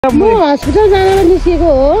म हस्पिटल जान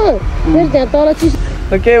निस्केको हो फेरि त्यहाँ तल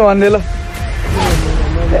चिसो के भन्दै ल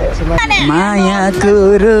मायाको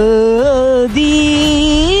रोदी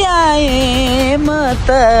आए म त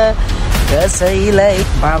कसैलाई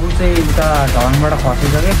बाबु चाहिँ उता ढलङबाट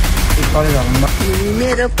खसेछ के एकतले ढलङबाट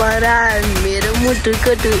मेरो परान मेरो मुटु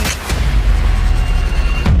कटु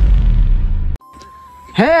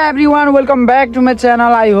हे everyone welcome back to my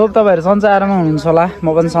channel I hope तपाईँहरू सन्चै आराममा हुनुहुन्छ होला म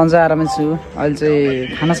पनि सन्चै आरामै छु अहिले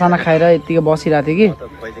चाहिँ खानासाना खाएर यतिकै बसिरहेको थिएँ कि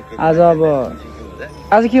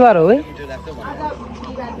आज के बार हो है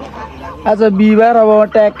आज बिहिबार अब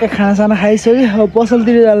ट्याक्कै खानासाना खाइसक्यो अब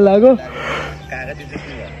पसलतिर जानु लाग्यो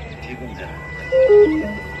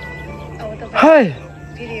है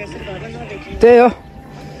त्यही हो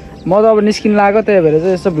म त अब निस्किनु लाग्यो त्यही भएर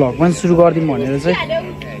चाहिँ यसो भ्लग पनि सुरु गरिदिउँ भनेर चाहिँ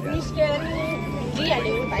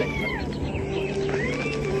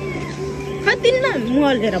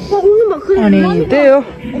अनि त्यही हो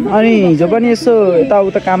अनि हिजो पनि यसो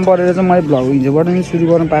यताउता काम परेर चाहिँ मैले भ्लग हिजोबाट पनि सुरु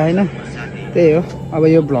गर्नु पाएन त्यही हो अब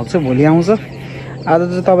यो भ्लग चाहिँ भोलि आउँछ आज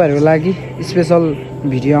चाहिँ तपाईँहरूको लागि स्पेसल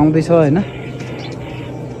भिडियो आउँदैछ होइन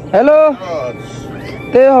हेलो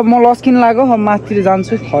त्यही हो म लस्किन लाग्यो अब माथितिर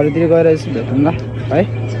जान्छु खरतिर गएर यसो भेटौँला है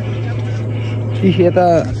यता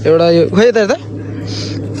एउटा यो खोइ यता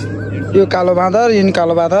यो कालो बाँदर यो नि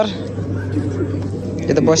कालो बाँदर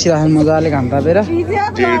यता बसिरहेको मजाले घाम तापेर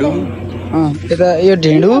यता यो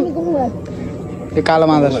ढेँडु यो कालो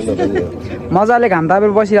बाँदर मजाले घाम तापेर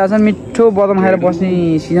बसिरहेको छ मिठो बदम खाएर बस्ने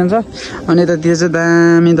सिजन छ अनि यतातिर चाहिँ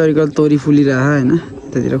दामी तरिकाले तोरी फुलिरहेछ होइन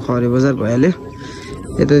यतातिर खरे बजार भइहाल्यो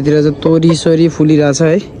यतातिर चाहिँ तोरी सोरी फुलिरहेछ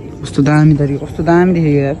है कस्तो दामी तरिका कस्तो दामी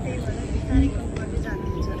देखेको यार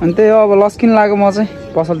अनि त्यही हो अब लस्किन लाग्यो म चाहिँ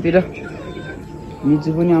पसलतिर मिजु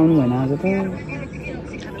पनि आउनु भएन आज त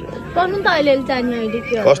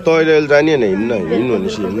कस्तो अहिले जाने नि हिँड्नु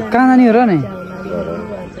भनेपछि कहाँ जाने हो र नि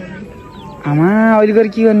आमा अहिले गएर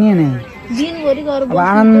के गर्ने नि अब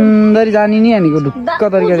आनन्दरी जाने नि भनेको ढुक्क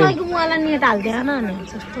तरिकाले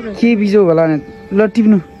के बिजो होला नि ल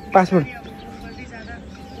टिप्नु पासपोर्ट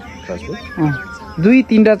 2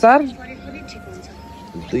 3 4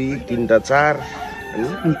 2 3 4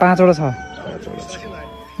 अनि 5 वटा छ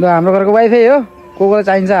ल हाम्रो घरको वाइफाई हो को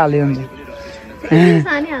चाहिन्छ हाल्दै हुन्छ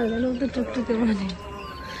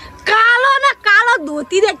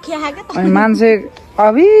अनि मान्छे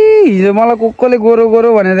अभि हिजो मलाई कोले गोरो गोरो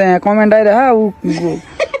भनेर यहाँ कमेन्ट आइरह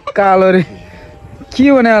कालो रे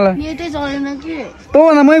के भने होला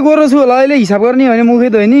तँभन्दा मै गोरो छु होला अहिले हिसाब गर्ने भने मुखै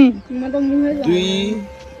त होइन 2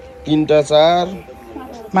 3 4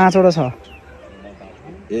 5 वटा छ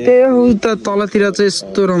त्यही हो त तलतिर चाहिँ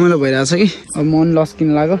यस्तो रमाइलो भइरहेछ कि अब मन लस्किन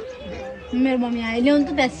लाग्यो मेरो मम्मी आयो ल्याउनु त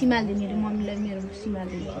त्यहाँ सिमाल दिने रे मम्मीलाई मेरो सिमाल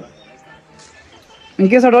दिने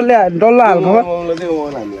के छ डल्ला हाल खबर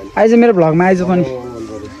आइज मेरो भ्लगमा आइज पनि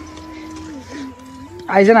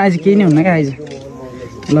आइज न आइज केही नै हुन्न क्या आइज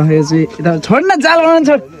ल यो चाहिँ यता छोड न जाल बनाउनु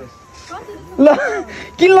छोड ल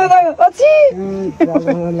किन ल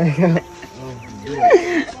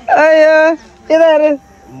आयो यता हेर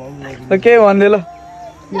ल के भन्दै ल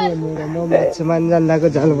जान्दाको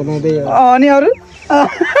जाल बनाउँदै अनि अरू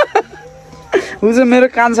ऊ चाहिँ मेरो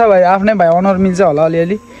कान्छा भाइ आफ्नै भाइ अनुहार मिल्छ होला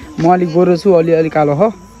अलिअलि म अलिक गोरो छु अलिअलि कालो हो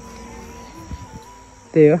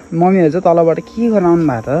त्यही हो मम्मीहरू चाहिँ तलबाट के गर्न आउनु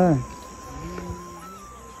भएको त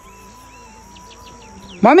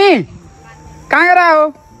मम्मी कहाँ गएर हो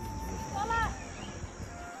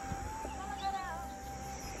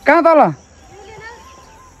कहाँ तल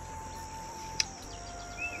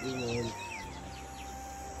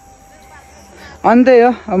अनि त्यही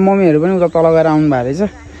हो अब मम्मीहरू पनि उता तल गएर आउनु भएको रहेछ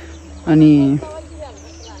अनि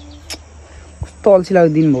कस्तो अल्छी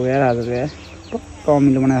लाग्दो दिन भयो यार आजको यार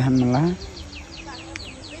अमिलो बनाएर खानु मन लाग्यो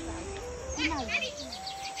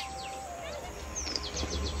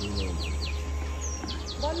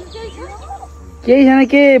केही छैन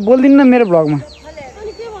के बोलिदिनु न मेरो भ्लगमा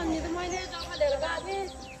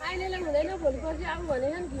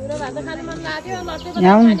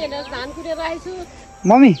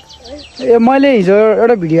मम्मी ए मैले हिजो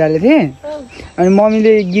एउटा भिडियो हालेको थिएँ अनि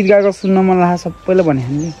मम्मीले गीत गाएको सुन्न मन लाग्छ सबैले भने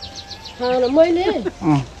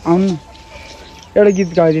आउनु न एउटा गीत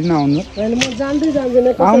गाइदिनु आउनु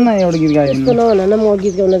आउनु न एउटा गीत गाइदिनु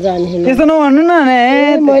त्यस्तो नभन्नु न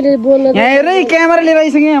हेरै क्यामेरा लिएर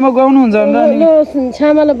आइसकेँ अब गाउनुहुन्छ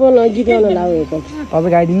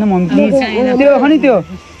तपाईँ गाइदिनु न मम्मी त्यो हो नि त्यो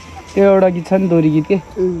एउटा गीत छ नि दोहोरी गीत के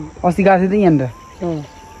अस्ति गएको थियो त यहाँनिर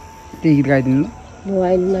त्यो गीत गाइदिनु ल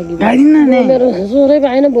सोरै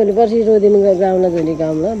पाएन भोलि पर्सि रोदिनु गाउन झोली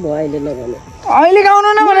गाउँला अहिले नगाउनु अहिले गाउनु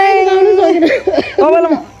न भने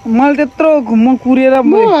तपाईँलाई मैले त्यत्रो म कुरेर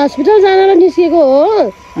म हस्पिटल जानलाई निस्केको हो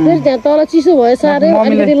फेरि त्यहाँ तल चिसो भयो साह्रै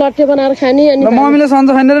अलिकति लट्ठे बनाएर खाने अनि मम्मीले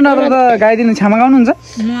सन्चो छैन रे नत्र त गाइदिनु छामा गाउनुहुन्छ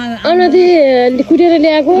अनति कुटेर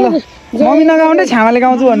ल्याएको मम्मी नगाउँदै छामाले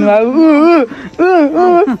गाउँछु भन्नुभयो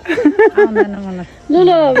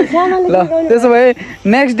ल त्यसो भए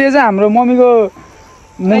नेक्स्ट डे चाहिँ हाम्रो मम्मीको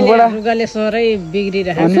मुखबाट स्वरै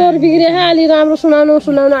बिग्रिरहेको स्वर बिग्रिरहेको अलि राम्रो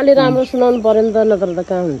सुनाउनु अलि राम्रो सुनाउनु पर्यो नि त नत्र त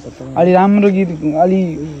कहाँ हुन्छ त अलि राम्रो गीत अलि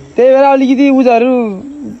त्यही भएर अलिकति उजहरू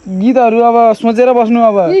गीतहरू अब सोचेर बस्नु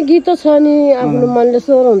अब यो गीत त छ नि आफ्नो मनले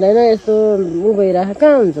स्वर हुँदैन यस्तो उ भइरहेको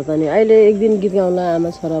कहाँ हुन्छ त नि अहिले एक दिन गीत गाउँला आमा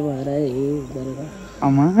छोरा भएर गरेर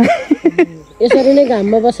आमा यसरी नै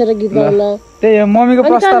घाममा बसेर गीत गाउँला त्यही हो मम्मीको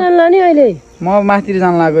प्रस्ताव जान्ला नि अहिले म माथितिर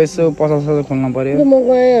जान लाग्यो यसो पसल खोल्न पर्यो म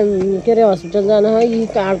गएँ के अरे हस्पिटल जान यी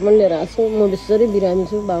कार्ड पनि लिएर आएको छु म बेसरी बिरामी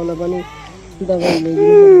छु बाउलाई पनि दबाई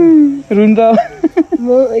ल्याइदिनु रुन त म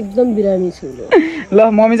एकदम बिरामी छु ल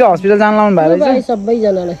मम्मी चाहिँ हस्पिटल जान लाउनु भएको रहेछ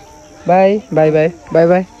सबैजनालाई by by by by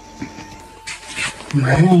by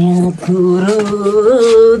माया कुरो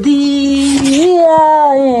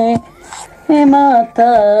दिआए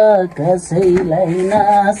माता कसैलाई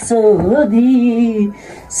नसोधी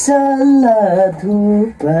सल्लाह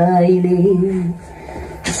धुपाइले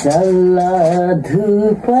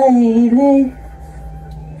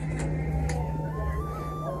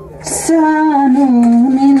सानो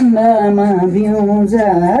निन्दामा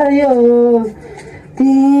बिउजायो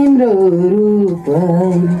तिम्रो रूप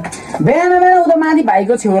बिहान बिहान उता माथि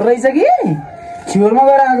भाइको छेउर रहेछ कि छेउरमा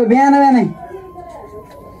गएर आएको बिहान बिहानै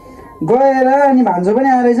गएर अनि भान्जो पनि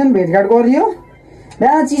आएर रहेछ नि भेटघाट गरियो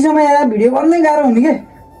बिहान चिसोमा हेरेर भिडियो गर्नै गाह्रो हुने के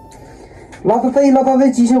लततै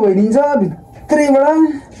चिसो भइदिन्छ भित्रैबाट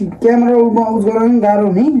क्यामेरा उज गर्न पनि गाह्रो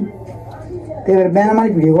हुने त्यही भएर बिहान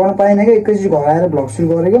मैले भिडियो गर्न पाइनँ क्या एकैचोटि घर आएर भ्लग सुट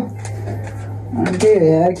गरेको अनि त्यही हो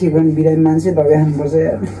यार के गर्ने बिरामी मान्छे दबाई खानुपर्छ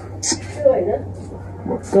यार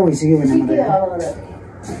भक्क भइसक्यो भने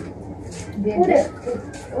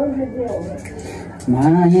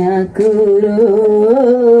माया कुरो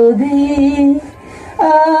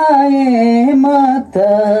आए म त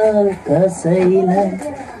कसैलाई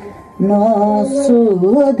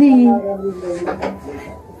नसोधी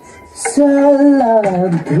सल्लाह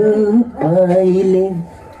धुपाइले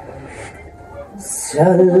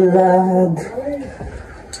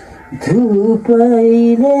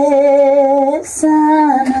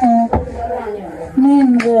सानो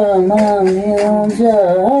निन्द्रामा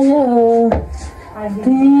जायो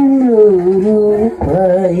तिम्रो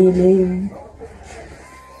रूपैले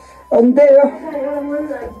अनि त्यही हो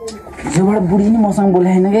हिजोबाट बुढी नि मसँग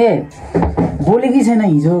बोलेको छैन के बोलेकी छैन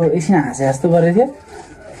हिजो एकछिन हाँसे जस्तो गरेको थियो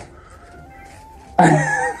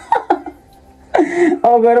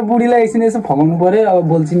अब गएर बुढीलाई एकछिन यसो फगाउनु पर्यो अब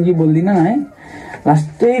बोल्छिन् कि बोल्दिनन् है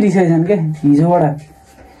लास्टै रिसाइछन् क्या हिजोबाट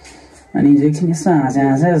अनि हिजो एकछिन यसो हाँसे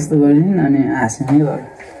जस्तो गरिदिन् अनि हाँसे नै गऱ्यो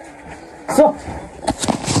सो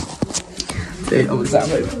त्यही अब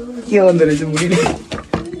के गर्दो रहेछ बुढीले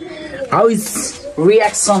हाउ इज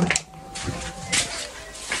रियाक्सन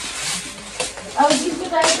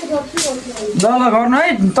ल गर्नु है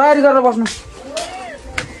तयारी गरेर बस्नु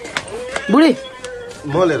बुढी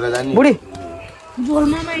म लिएर जाने बुढी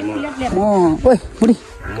ओइ बुढी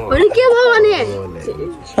के भयो भने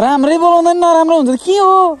राम्रै बोलाउँदैन नराम्रो हुन्छ के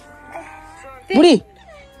हो बुढी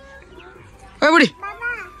ओ बुढी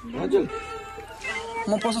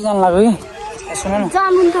म पसल जान लाग्यो कि सुन न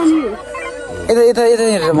यता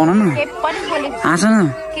हेरेर भन न हाँस न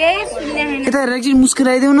यता हेरेर एकचोटि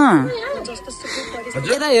मुस्कुराइदेऊ न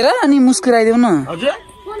यता हेर अनि मुस्कुराइदेऊ न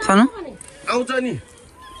सानो आउँछ नि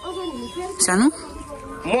सानो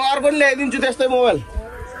म अर्को पनि ल्याइदिन्छु त्यस्तै मोबाइल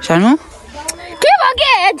सानो के भयो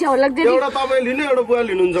के झ्याउ लाग्दैन एउटा तपाईँ लिनु एउटा बुवा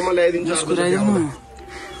लिनुहुन्छ म ल्याइदिन्छु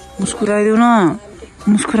मुस्कुराइदेऊ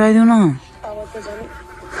न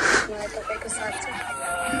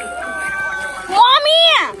मम्मी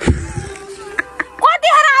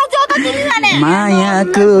कतिखेर आउँछौ त तिमीले माया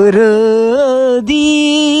कुरो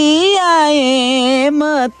दिआए म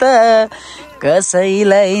त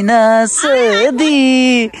कसैलाई नसोधी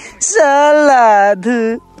सल्लाह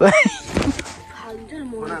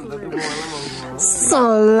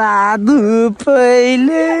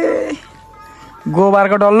धुपाइले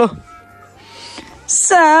गोबारको डल्लो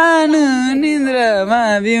सानो निन्द्रामा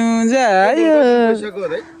बिउजायो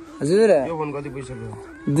हजुर यो फोन कति पैसाको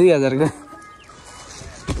 2000 को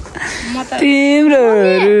तिम्रो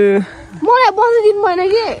मलाई बस्नु दिनु भएन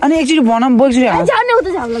कि अनि एकचोटि भन एकचोटि जाने उता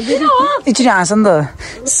झ्याउ लाग्दैन एकचोटि हाँस नि त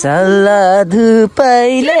सल्लाह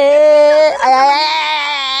धुपाइले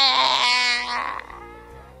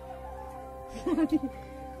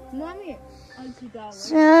मम्मी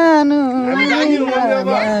सानो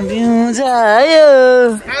बिउजायो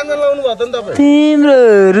तिम्रो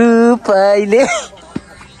रूपैले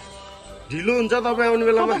ढिलो हुन्छ तपाईँ आउने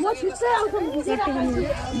बेलामा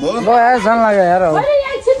झन् लाग्यो यार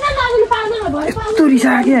यस्तो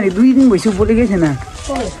रिसायो कि 2 दिन भइसक्यो बोलेकै थिएन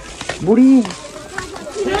बुढी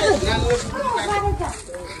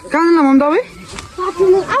कहाँ जानु मम तपाईँ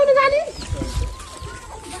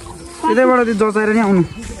यतैबाट त्यो जचाएर नि आउनु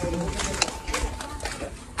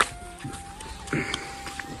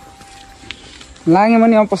लाग्यो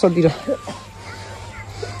भने अब पसलतिर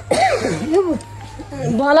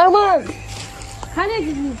भलामा खाने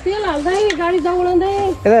तेल हाल्दै गाडी दौडाउँदै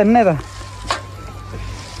यता हेर्नु यता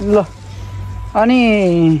ल अनि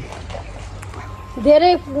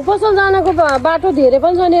धेरै पसल जानको बाटो धेरै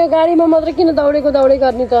पनि छ नि गाडीमा मात्र किन दौडेको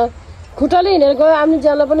गर्ने त खुट्टाले हिँडेर गयो आफ्नो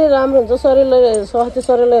ज्याला पनि राम्रो हुन्छ शरीरलाई स्वास्थ्य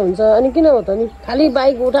शरीरलाई हुन्छ अनि किन हो त नि खालि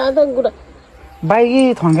बाइक उठाएर त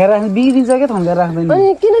बाइकै थन्काएर राख्नु बिग्रिन्छ क्या थन्काएर राख्दैन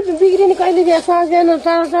अनि किन बिग्रिने कहिले साँझ बिहान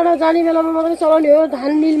टाढा टाढा जाने बेलामा मात्रै चलाउने हो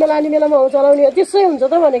धान मिलमा लाने बेलामा हो चलाउने हो त्यसै हुन्छ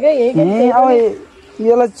त भनेको यही अब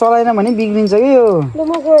यसलाई चलाएन भने बिग्रिन्छ कि यो ल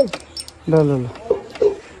म गएँ ल ल ल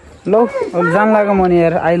ल अब जान लाग्यो म नि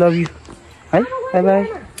यार आई लभ यु है बाई बाई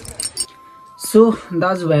सो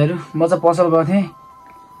दाजुभाइहरू म चाहिँ पसल गएको थिएँ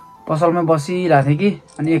पसलमा बसिरहेको थिएँ कि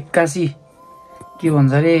अनि एक्कासी के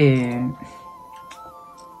भन्छ अरे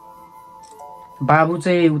बाबु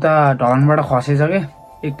चाहिँ उता ढलनबाट खसेछ क्या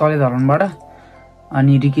एक तले ढलनबाट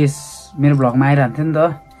अनि रिकेश मेरो भ्लगमा आइरहन्थ्यो नि त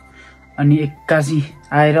अनि एक्कासी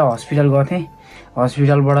आएर हस्पिटल गएको थिएँ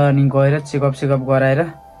हस्पिटलबाट अनि गएर चेकअप गराएर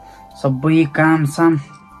सबै कामसाम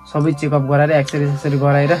सबै चेकअप गराएर एक्सरे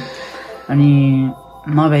गराएर अनि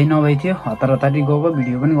नभ्याइ थियो हतारी गएको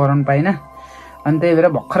भिडियो पनि गराउनु पाइनँ अनि त्यही भएर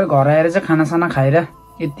भर्खर घर आएर चाहिँ खानासाना खाएर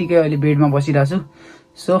यत्तिकै अहिले बेडमा बसिरहेको छु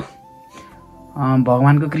सो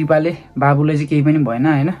भगवानको कृपाले बाबुले चाहिँ केही पनि भएन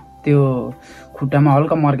होइन त्यो खुट्टामा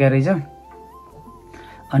हल्का मर्क्या रहेछ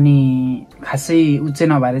अनि खासै उच्चै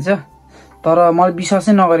नभए रहेछ तर मैले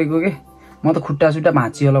विश्वासै नगरेको के म त खुट्टा सुट्टा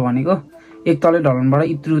भाँचियो होला भनेको एक तले ढलनबाट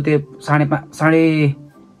इत्रु त्यो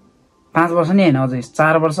 5.5 वर्ष नि होइन अझै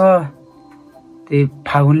 4 वर्ष त्यही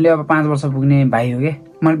फागुनले अब 5 वर्ष पुग्ने भाइ हो कि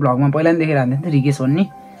मैले भ्लगमा पहिला पनि देखिरहेको थिएँ रिकेश भन्ने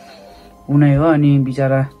उनै हो अनि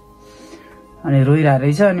बिचरा अनि रोइरहेको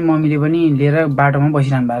रहेछ अनि मम्मीले पनि लिएर बाटोमा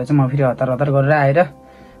बसिरहनु भएको रहेछ म फेरि हतार गरेर आएर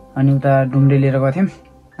अनि उता डुम्रे लिएर गएको थियौँ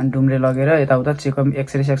अनि डुम्रे लगेर यताउता चेकअप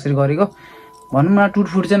एक्सरे गरेको भनौँ न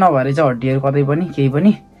टुटफुट चाहिँ नभए रहेछ हड्डीहरू कतै पनि केही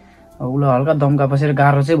पनि उसलाई हल्का दम्का बसेर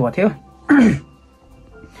गाह्रो चाहिँ भयो थियो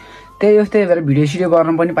त्यही भएर भिडियो सिडियो गर्न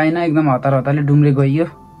पनि पाइनँ एकदम हतारले डुम्रे गइयो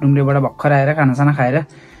डुम्रेबाट भर्खर आएर खानासाना खाएर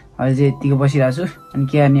अहिले चाहिँ यत्तिको बसिरहेको छु अनि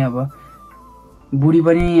के गर्ने अब बुढी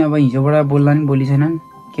पनि अब हिजोबाट बोल्दा नि बोली छैनन्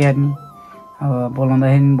के गर्ने अब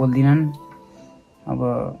बोलाउँदाखेरि पनि बोल्दिनन् अब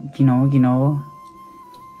किन हो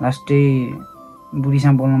लास्टै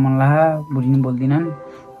बुढीसँग बोल्न मन लाग्यो बुढी नि बोल्दिनन्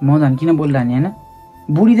म झन् किन बोलिरहने होइन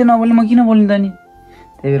बुढी त नबोल्ने म किन बोल्ने त नि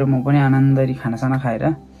त्यही भएर म पनि आनन्दरी खानासाना खाएर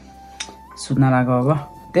सुत्न लाग्यो अब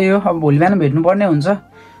त्यही हो अब भोलि बिहान भेट्नुपर्ने हुन्छ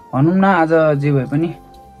भनौँ न आज जे भए पनि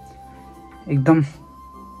एकदम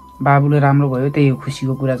बाबुले राम्रो भयो त्यही हो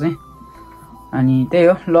खुसीको कुरा चाहिँ अनि त्यही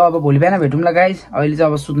हो ल अब भोलि बिहान भेटौँला गाइज अहिले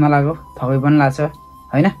चाहिँ अब सुत्न लाग्यो थकै पनि लाग्छ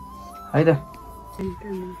होइन है त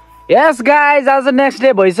यस गाइज आज नेक्स्ट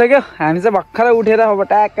डे भइसक्यो हामी चाहिँ भर्खर उठेर अब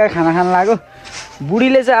ट्याक्क खाना खान लाग्यो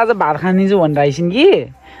बुढीले चाहिँ आज भात खानिदिन्छु भनेर आइसिन् कि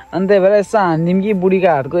अनि त्यही भएर यसो हानिदिउँ कि बुढीको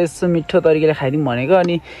हातको यसो मिठो तरिकाले खाइदिउँ भनेको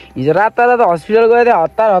अनि हिजो रात हस्पिटल गएको थिएँ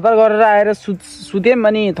हतार गरेर आएर सुत्यौँ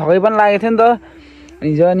अनि थकै पनि लागेको थियो नि त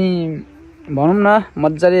हिजो अनि भनौँ न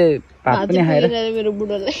मजाले भात पनि खाएर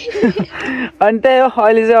अनि त्यही हो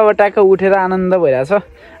अहिले चाहिँ अब ट्याक्क उठेर आनन्द भइरहेछ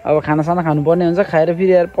अब खानासाना खानुपर्ने हुन्छ खाएर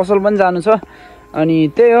फेरि पसल पनि जानु छ अनि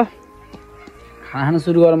त्यही हो खाना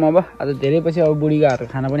सुरु गरौँ अब आज धेरै पछि अब बुढीको हातको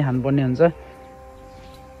खाना पनि खानुपर्ने हुन्छ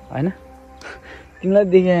होइन तिमीलाई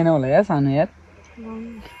देखेन होला यार सानो यार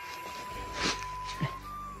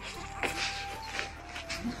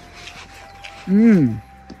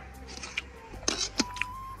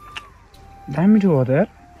दामी मिठो हो त यार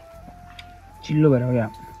चिल्लो भएर हो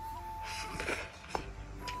यहाँ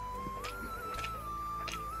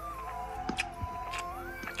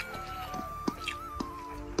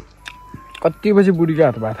कति पछि बुढीको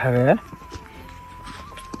हात भात खाएको यार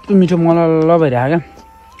मिठो मलल भइरहेको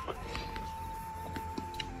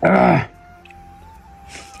क्या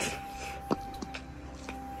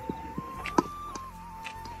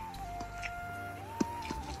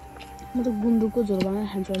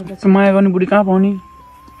माया गर्ने बुढी कहाँ पाउने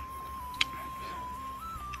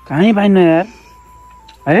कहीँ पाइन्न यार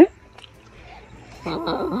है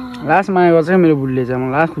लास्ट माया गर्छ क्या मेरो बुढीले चाहिँ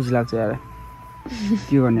मलाई लास्ट खुसी लाग्छ यार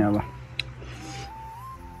के गर्ने अब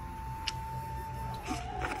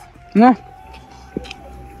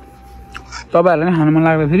तपाईँहरूलाई नि खानु मन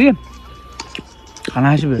लाग्दा फेरि खाना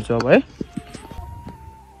खाएपछि भेट्छु अब है।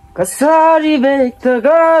 कसरी व्यक्त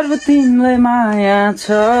गर्नु तिमीलाई माया छ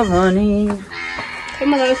भनी।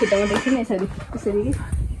 मलाई खुट्टामा देख्छु नि यसरी यसरी कि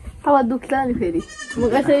अब दुख्छ नि फेरि म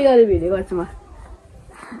कसरी गरेर भिडियो गर्छु म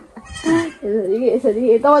यसरी कि यसरी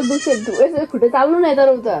तब दुख्छ यसरी खुट्टा चाल्नु न यता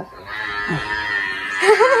उता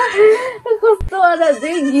कस्तो वाला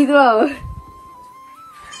चाहिँ गीतमा हो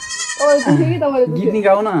गीत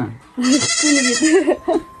निकाउ न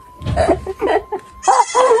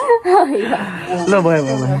ल भयो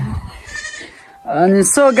भयो भयो। अनि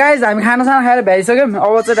सो गाइज हामी खानासाना खाएर भ्याइसक्यौँ।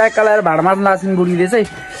 अब चाहिँ ट्याक्का लगाएर भाँडा माझ्नु लाग्छन् बुढीले चाहिँ।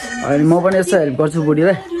 अनि म पनि यसो हेल्प गर्छु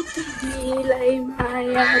बुढीलाई।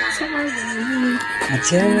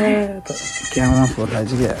 क्यामेरा फोटो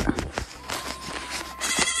आइज क्या।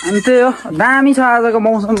 अनि त्यही हो दामी छ आजको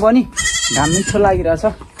मौसम पनि घाम मिठो लागिरहेछ।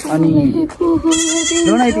 अनि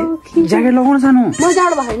ज्याकेट लगाउन सानो म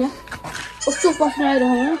जाडो भएको छैन कस्तो पस्न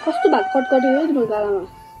आइरहेको कस्तो भात कटकटी हो तिम्रो गालामा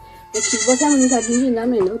बसामा निकालिदिन्छु नि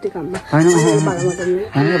दामी होइन त्यो काममा भाँडामा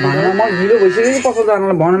म ढिलो भइसक्यो कि पसल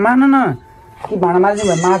जानलाई भन मान न कि भाँडा माझ्ने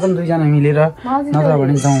भयो माझौँ दुईजना मिलेर नत्र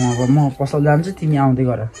भने जाउँ। अब म पसल जान्छु तिमी आउँदै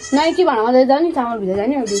गर नाइ कि भाँडा माझ्दै जाने चामल भित्र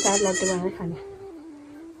जाने अब 2-4 लट्टे बनाएर खाने।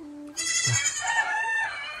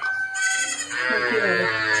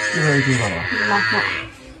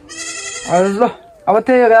 ल अब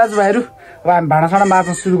त्यही हो दाजुभाइहरू अब हामी भाँडासाँडा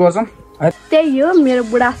माझ्न सुरु गर्छौँ। त्यही हो मेरो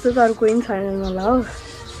बुढा जस्तो त अरू कोही पनि छैन मलाई हो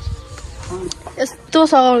यस्तो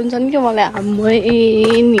सघाउनुहुन्छ नि कि मलाई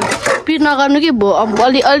नि पिर नगर्नु कि भो अब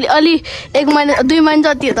अलि 1 महिना 2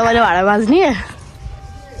 महिना जति हो तपाईँले भाँडा माझ्ने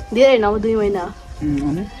धेरै होइन अब 2 महिना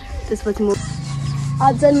त्यसपछि म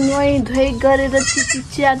अझ नुहाइ धुवाइ गरेर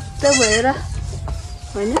च्याट्ट भएर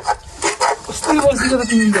होइन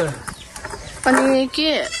अनि के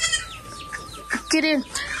अरे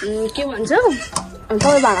के भन्छ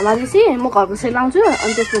तपाईँ भाँडा माझेपछि म घरको सेलाउँछु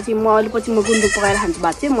अनि त्यसपछि म पछि म गुन्द्रुक पकाएर खान्छु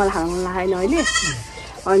भात चाहिँ मलाई खानु मन लागेन अहिले।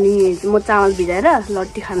 अनि म चामल भिजाएर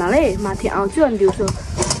लट्टी खानालाई माथि आउँछु अनि दिउँसो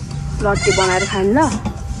लट्टी बनाएर खानु ल।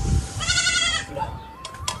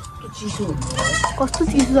 कस्तो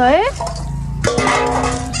चिसो छ है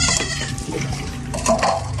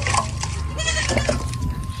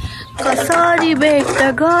कसरी व्यक्त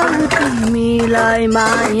गर्नु तिमीलाई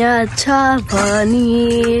माया छ भनी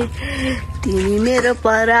तिमी मेरो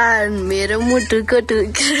परान मेरो मुटुको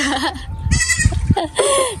टुक्रा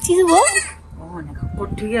चिसो भयो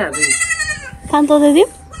शान्त दिदी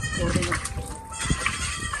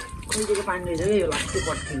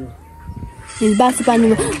बासी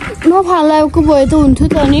पानीमा नफालाको भयो त हुन्थ्यो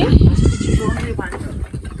त नि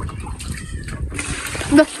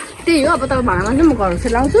ल त्यही हो। अब तपाईँ भाँडामा चाहिँ म घर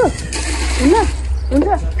सेलाउँछु होइन हुन्छ।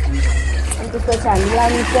 अनि त्यसपछि हामी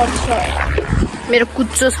लानु पर्छ मेरो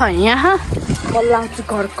कुच्चो छ यहाँ म लाउँछु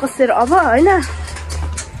घर कसेर अब होइन।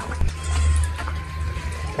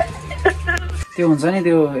 त्यो हुन्छ नि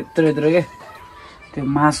त्यो यत्रो यत्रो के त्यो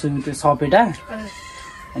मासु त्यो सपेटा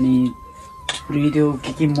अनि पुरै त्यो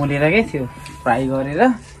के मोलेर के त्यो फ्राई गरेर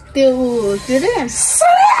त्यो के अरे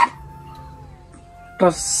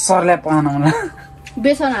सरलाई पाउनुलाई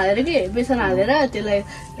बेसन हालेर के बेसन हालेर त्यसलाई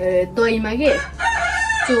दहीमा के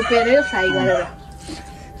चोपेर फ्राई गरेर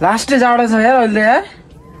लास्टै जाडो छ यार अहिले यार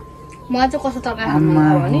मलाई चाहिँ कस्तो तरकारी खानु मन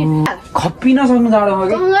लाग्यो भने खप्पी नसक्नु जाडोमा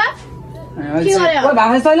कि के गर्यो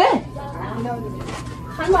भाइ तैँले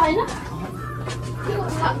खानु होइन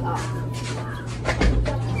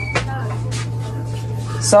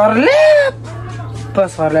सरले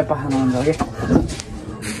पाउनुहुन्छ कि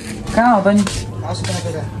कहाँ हो त नि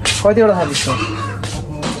कतिवटा थालिस्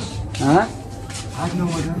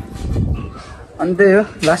अनि त्यही हो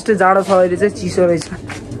लास्टै जाडो छ अहिले चाहिँ चिसो रहेछ।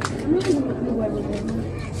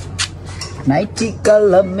 नाइटी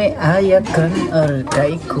कलम में आया कन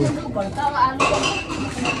अर्काइको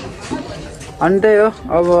अनि त्यही हो।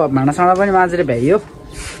 अब भाँडासाँडा पनि माझेर भ्याइयो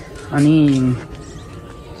अनि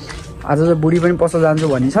आज चाहिँ बुढी पनि पसल जान्छु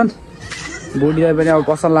भनिन्छन्। बुढीलाई पनि अब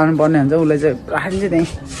पसल लानुपर्ने हुन्छ उसलाई चाहिँ राखिदिन्छ त्यहीँ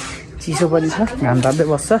चिसो पनि छ घाम ताप्दै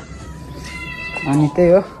बस्छ अनि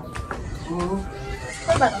त्यही हो।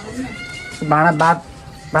 भाँडा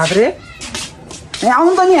भात रे ए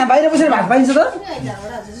आउनु त नि यहाँ बाहिर बसेर भात पाइन्छ त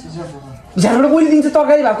झालबाट कोहीले दिन्छ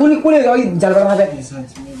तरकारी भात कसले अघि झालबाट खाँदा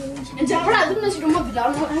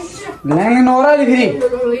ल्याङ्ने नौराले फेरि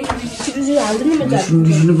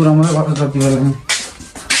पुऱ्याउनु गर्छ जति बेला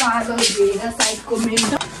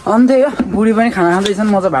अनि त्यही हो। बुढी पनि खाना खाँदैछन्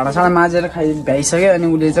म चाहिँ भाँडासाँडा माझेर भ्याइसकेँ अनि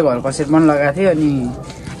उसले चाहिँ घर कसेर पनि लगाएको थियो अनि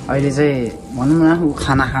अहिले चाहिँ भनौँ न ऊ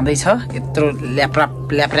खाना खाँदैछ यत्रो ल्याप्राप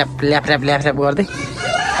ल्याप्राप ल्याप्राप ल्याप्राप गर्दै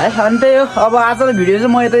है। अनि त्यही हो, अब आजको भिडियो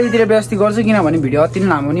चाहिँ म यतैतिर व्यवस्थित गर्छु किनभने भिडियो अति नै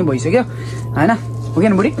लामो नि भइसक्यो होइन। हो कि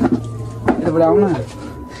बुढी यतापट्टि आउनु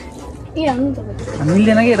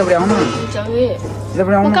मिल्दैन कि यतापट्टि आउनु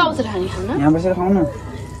यतापट्टि आउनु यहाँ बसेर खाउन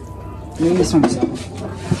मिल्ने समस्या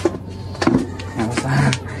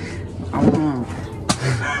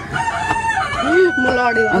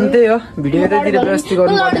अनि त्यही हो भिडियो यतैतिर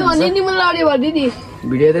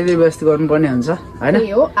व्यवस्थित गर्नुपर्ने हुन्छ होइन।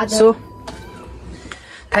 So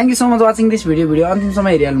thank you so much watching this video अन्तिमसम्म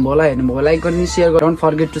हेरिहाल्नु भयो होला, हेर्नुभयो होला, लाइक गरिदिनु, सेयर गर्नु, don't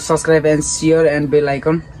forget to subscribe and share and bell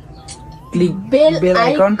icon click बेल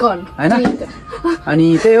आइकन होइन।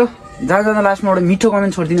 अनि त्यही हो, जहाँ लास्टमा एउटा मिठो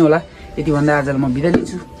कमेन्ट छोडिदिनु होला। यति भन्दा आजलाई म बिदा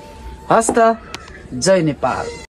लिन्छु। हस् त, जय नेपाल।